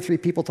like 2 or 3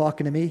 people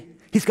talking to me.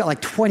 He's got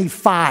like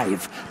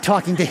 25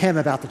 talking to him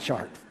about the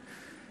chart.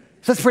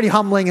 So it's a pretty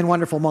humbling and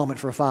wonderful moment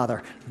for a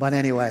father. But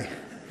anyway,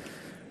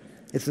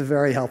 it's a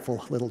very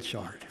helpful little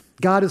chart.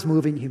 God is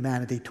moving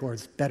humanity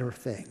towards better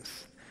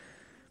things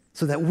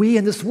so that we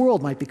in this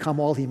world might become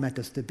all he meant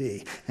us to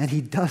be. And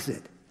he does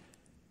it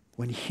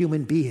when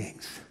human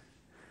beings,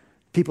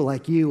 people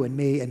like you and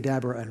me and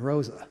Deborah and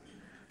Rosa,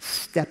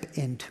 step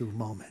into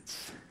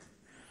moments.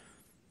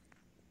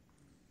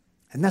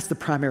 And that's the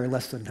primary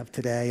lesson of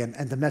today, and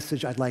the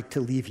message I'd like to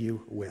leave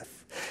you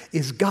with.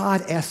 Is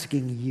God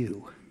asking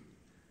you,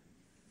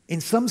 in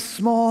some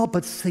small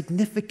but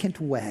significant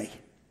way,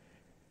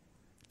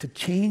 to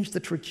change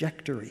the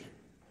trajectory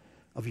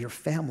of your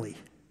family,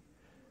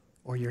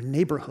 or your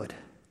neighborhood,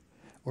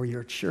 or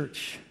your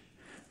church,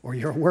 or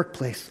your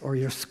workplace, or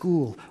your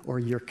school, or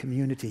your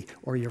community,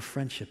 or your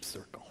friendship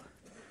circle?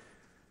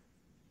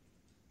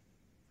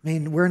 I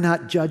mean, we're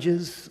not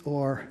judges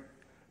or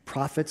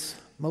prophets.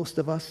 Most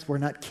of us, we're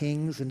not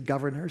kings and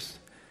governors.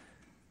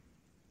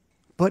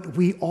 But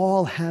we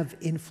all have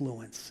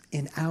influence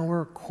in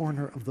our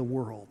corner of the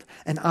world,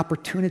 an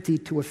opportunity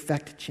to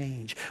effect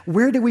change.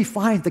 Where do we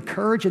find the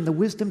courage and the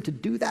wisdom to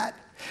do that?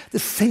 The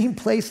same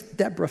place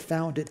Deborah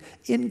found it,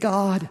 in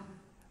God,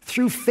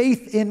 through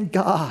faith in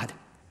God.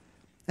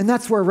 And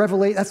that's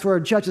where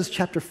Judges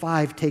chapter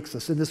 5 takes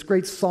us in this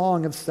great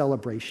song of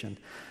celebration.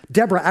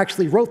 Deborah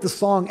actually wrote the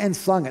song and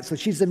sung it, so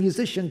she's a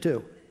musician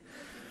too.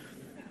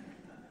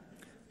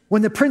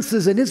 When the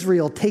princes in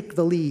Israel take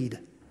the lead,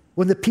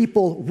 when the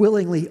people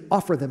willingly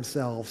offer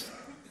themselves,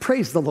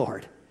 praise the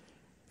Lord.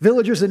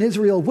 Villagers in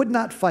Israel would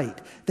not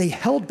fight. They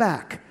held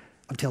back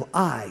until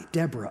I,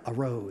 Deborah,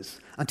 arose,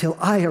 until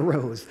I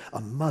arose,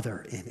 a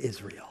mother in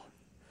Israel.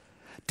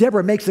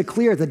 Deborah makes it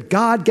clear that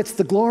God gets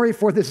the glory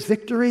for this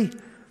victory,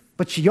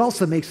 but she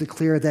also makes it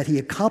clear that he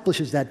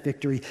accomplishes that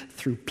victory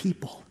through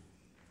people.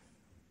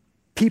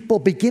 People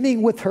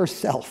beginning with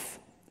herself,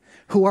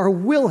 who are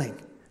willing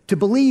to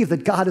believe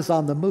that God is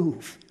on the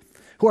move,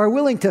 who are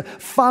willing to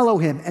follow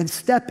him and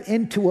step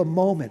into a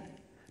moment,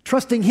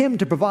 trusting him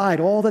to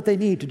provide all that they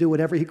need to do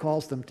whatever he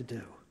calls them to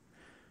do.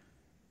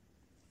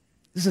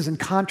 This is in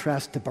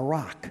contrast to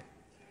Barak,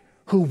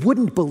 who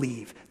wouldn't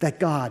believe that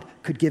God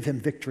could give him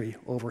victory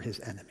over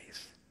his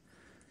enemies.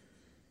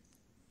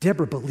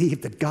 Deborah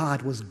believed that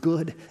God was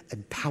good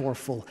and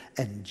powerful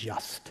and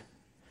just.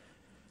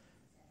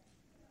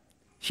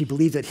 She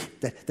believed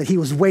that he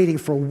was waiting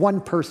for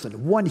one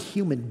person, one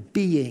human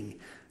being,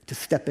 to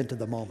step into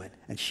the moment,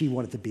 and she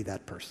wanted to be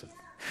that person.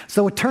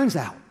 So it turns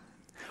out,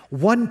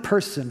 one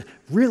person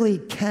really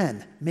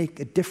can make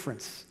a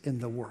difference in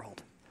the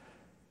world.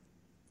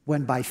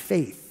 when by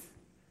faith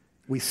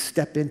we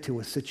step into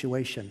a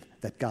situation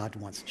that God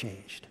wants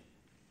changed.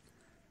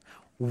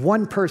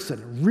 One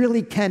person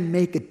really can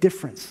make a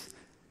difference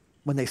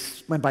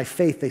when by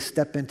faith they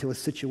step into a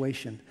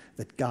situation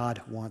that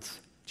God wants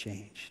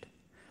changed.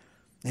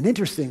 And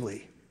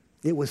interestingly,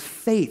 it was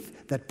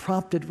faith that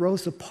prompted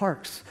Rosa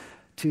Parks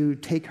to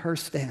take her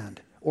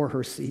stand or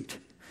her seat.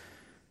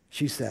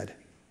 She said,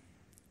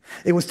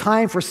 "It was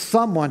time for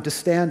someone to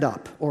stand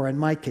up, or in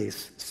my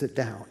case, sit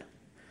down.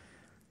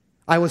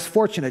 I was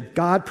fortunate.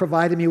 God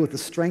provided me with the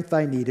strength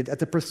I needed at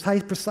the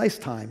precise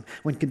time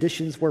when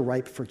conditions were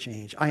ripe for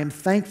change. I am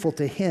thankful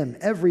to Him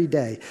every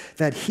day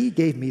that He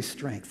gave me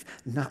strength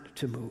not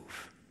to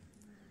move."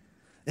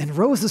 In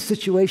Rosa's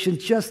situation,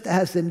 just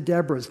as in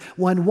Deborah's,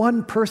 when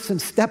one person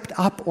stepped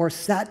up or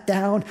sat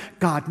down,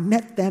 God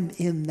met them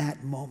in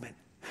that moment,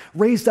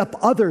 raised up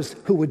others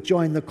who would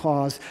join the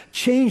cause,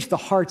 changed the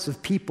hearts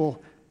of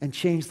people, and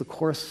changed the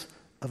course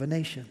of a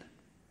nation.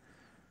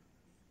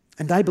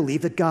 And I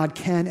believe that God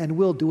can and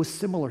will do a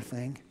similar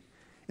thing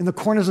in the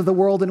corners of the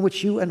world in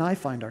which you and I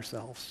find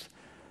ourselves.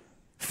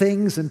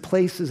 Things and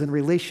places and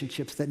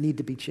relationships that need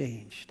to be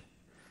changed.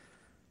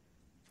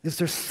 Is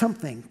there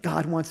something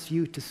God wants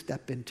you to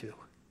step into?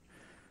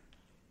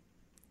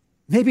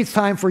 Maybe it's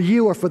time for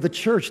you or for the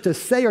church to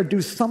say or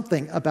do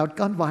something about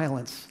gun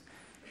violence,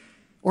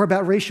 or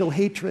about racial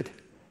hatred,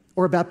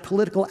 or about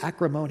political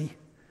acrimony,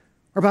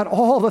 or about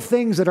all the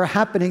things that are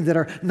happening that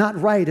are not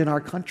right in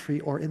our country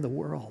or in the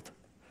world.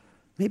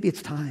 Maybe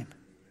it's time.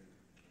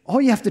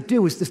 All you have to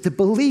do is just to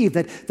believe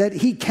that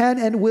He can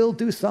and will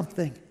do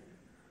something.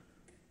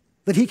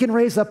 That He can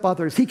raise up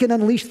others. He can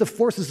unleash the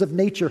forces of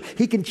nature.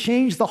 He can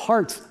change the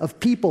hearts of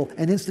people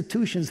and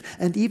institutions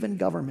and even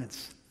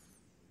governments.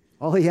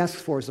 All He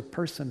asks for is a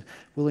person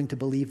willing to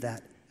believe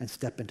that and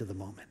step into the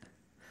moment.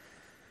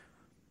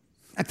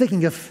 I'm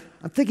thinking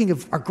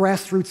of our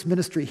grassroots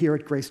ministry here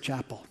at Grace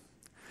Chapel.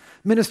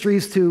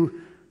 Ministries to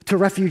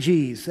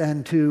refugees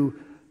and to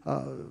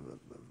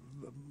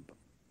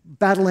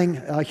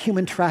battling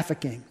human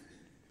trafficking,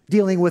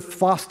 dealing with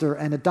foster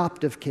and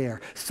adoptive care,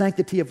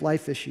 sanctity of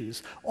life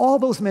issues. All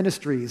those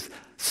ministries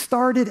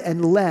started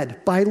and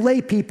led by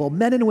lay people,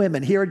 men and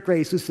women here at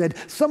Grace who said,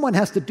 someone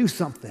has to do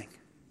something.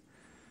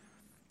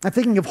 I'm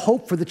thinking of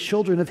Hope for the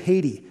Children of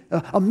Haiti,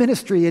 a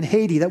ministry in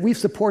Haiti that we've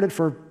supported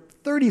for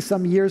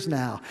 30-some years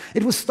now.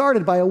 It was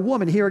started by a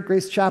woman here at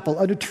Grace Chapel,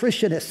 a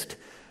nutritionist,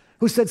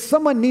 who said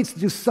someone needs to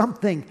do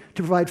something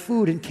to provide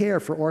food and care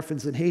for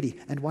orphans in Haiti,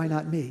 and why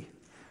not me?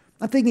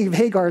 I'm thinking of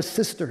Hagar's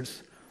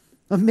Sisters,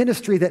 a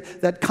ministry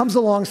that comes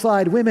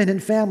alongside women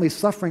and families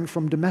suffering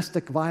from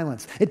domestic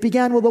violence. It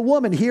began with a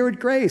woman here at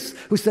Grace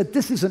who said,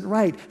 this isn't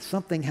right,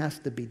 something has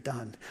to be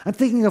done. I'm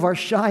thinking of our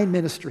Shine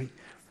ministry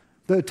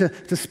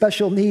to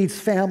special needs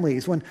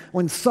families.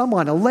 When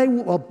someone, a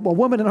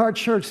woman in our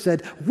church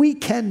said, we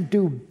can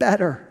do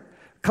better,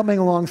 coming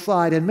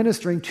alongside and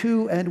ministering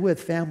to and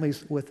with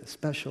families with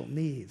special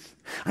needs.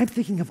 I'm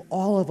thinking of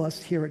all of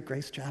us here at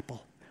Grace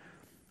Chapel,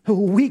 who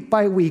week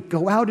by week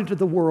go out into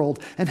the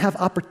world and have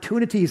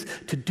opportunities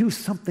to do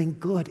something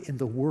good in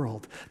the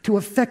world, to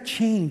affect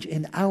change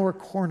in our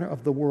corner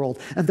of the world.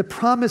 And the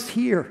promise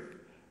here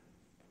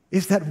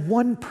is that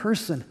one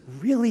person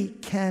really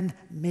can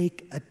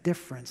make a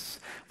difference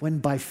when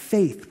by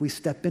faith we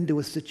step into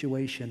a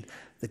situation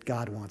that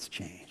God wants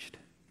changed.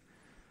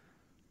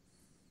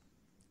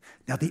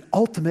 Now, the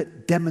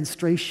ultimate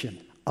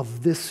demonstration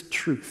of this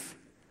truth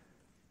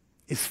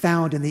is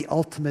found in the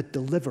ultimate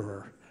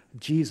deliverer,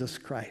 Jesus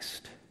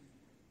Christ,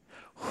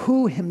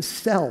 who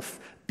Himself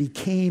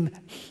became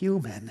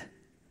human,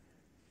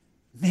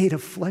 made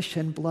of flesh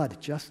and blood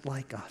just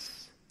like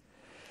us.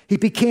 He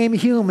became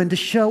human to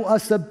show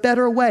us a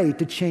better way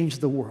to change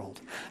the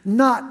world,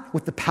 not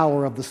with the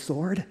power of the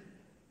sword,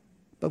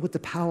 but with the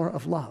power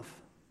of love.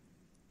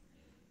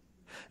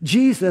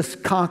 Jesus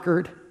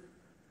conquered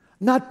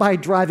not by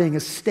driving a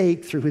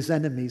stake through His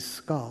enemy's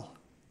skull.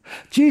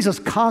 Jesus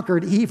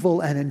conquered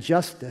evil and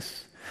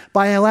injustice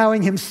by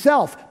allowing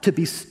Himself to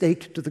be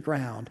staked to the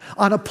ground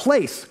on a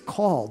place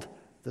called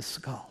the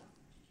skull.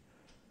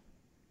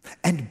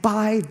 And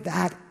by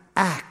that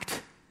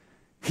act,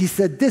 He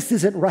said, this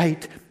isn't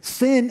right.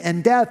 Sin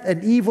and death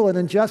and evil and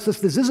injustice,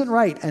 this isn't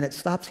right. And it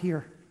stops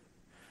here.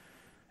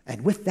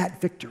 And with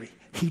that victory,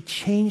 He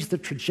changed the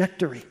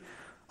trajectory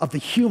of the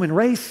human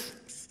race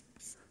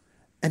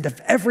and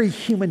of every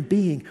human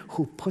being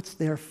who puts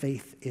their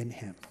faith in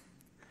Him.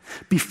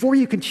 Before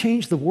you can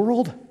change the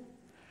world,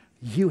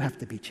 you have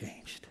to be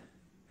changed.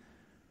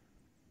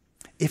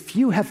 If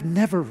you have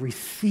never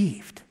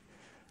received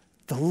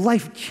the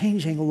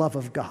life-changing love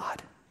of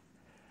God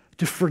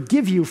to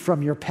forgive you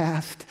from your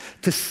past,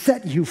 to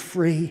set you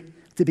free,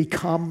 to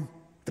become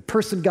the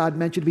person God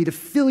meant you to be, to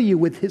fill you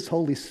with His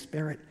Holy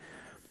Spirit,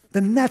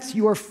 then that's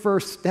your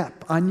first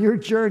step on your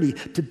journey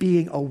to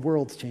being a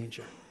world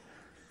changer.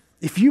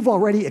 If you've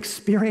already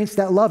experienced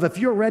that love, if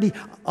you're already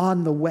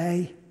on the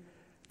way,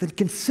 then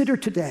consider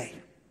today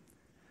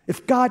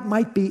if God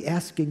might be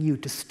asking you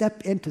to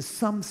step into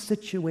some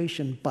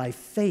situation by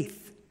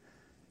faith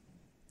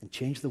and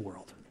change the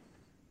world.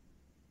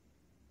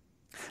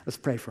 Let's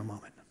pray for a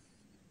moment.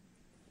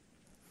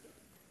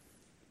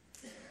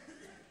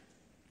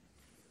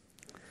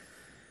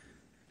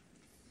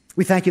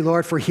 We thank you,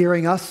 Lord, for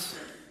hearing us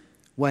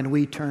when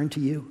we turn to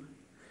you,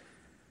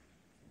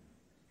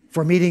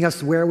 for meeting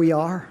us where we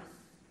are,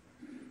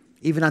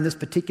 even on this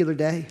particular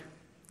day,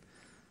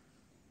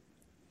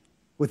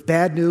 with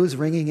bad news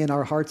ringing in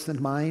our hearts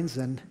and minds,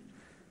 and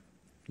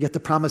yet the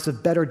promise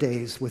of better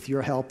days with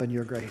your help and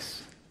your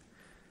grace.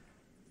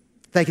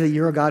 Thank you that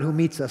you're a God who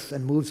meets us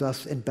and moves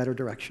us in better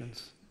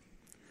directions.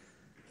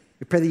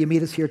 We pray that you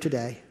meet us here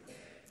today,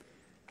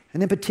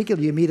 and in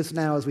particular, you meet us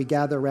now as we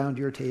gather around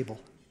your table,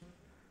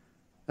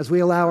 as we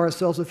allow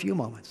ourselves a few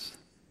moments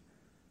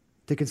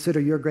to consider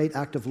your great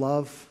act of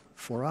love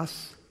for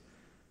us,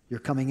 your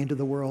coming into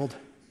the world,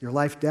 your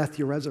life, death,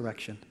 your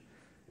resurrection,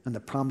 and the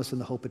promise and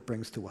the hope it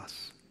brings to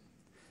us.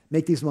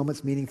 Make these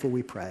moments meaningful,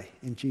 we pray.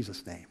 In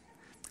Jesus' name,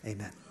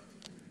 amen.